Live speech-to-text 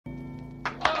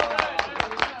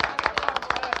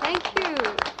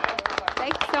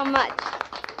so much.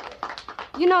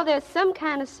 You know, there's some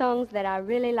kind of songs that I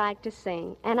really like to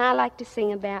sing, and I like to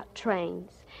sing about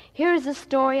trains. Here is a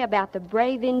story about the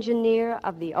brave engineer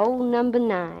of the old number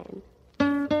 9.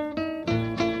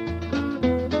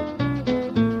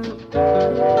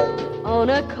 On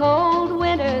a cold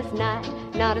winter's night,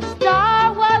 not a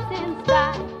star was in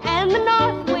sight, and the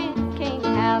north wind came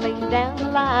howling down the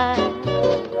line.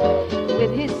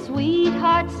 With his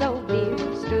sweetheart so dear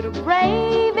stood a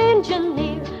brave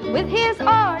engineer with his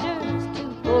orders to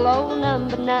pull old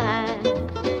number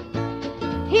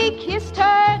 9. He kissed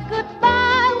her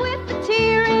goodbye with a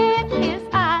tear in his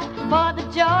eye, for the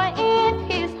joy in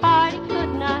his heart he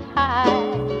could not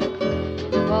hide.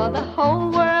 For the whole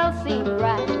world seemed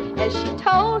bright as she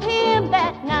told him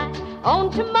that night on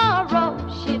tomorrow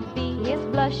she'd be his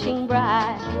blushing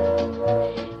bride.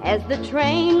 As the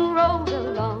train rolled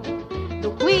along, the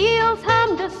wheels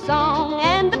hummed a song,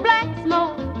 and the black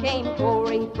smoke came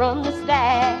pouring from the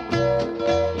stack,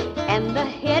 and the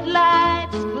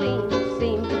headlights gleam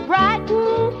seemed to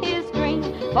brighten his dream,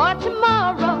 for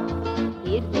tomorrow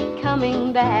he'd be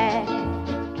coming back.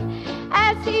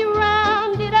 As he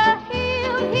rounded a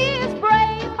hill, his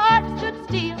brave heart stood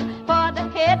still, for the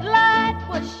headlight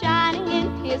was shining in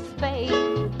his face,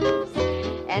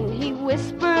 and he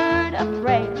whispered a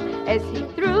prayer as he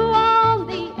threw on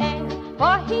the air,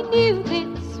 for he knew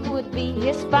this would be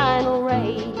his final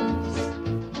race.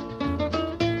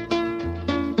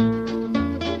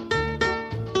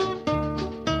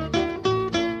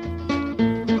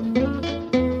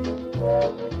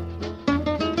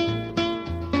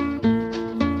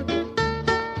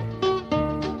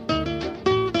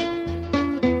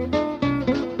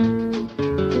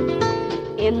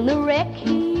 In the wreck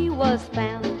he was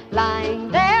found, lying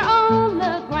there on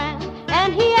the ground,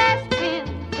 and he asked him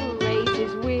to raise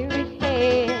his weary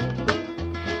head.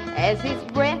 As his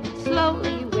breath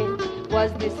slowly went,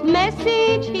 was this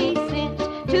message he sent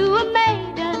to a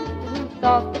maiden who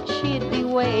thought that she'd be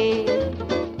wed.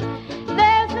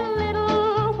 There's a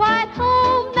little white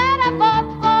home that I bought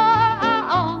for our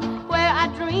own, where I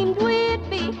dreamed we'd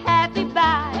be happy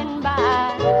by and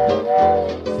by.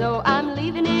 So I'm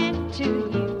leaving it to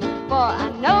you, for I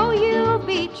know you'll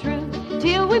be true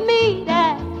till we meet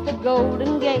at the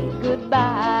Golden Gate.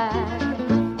 Goodbye.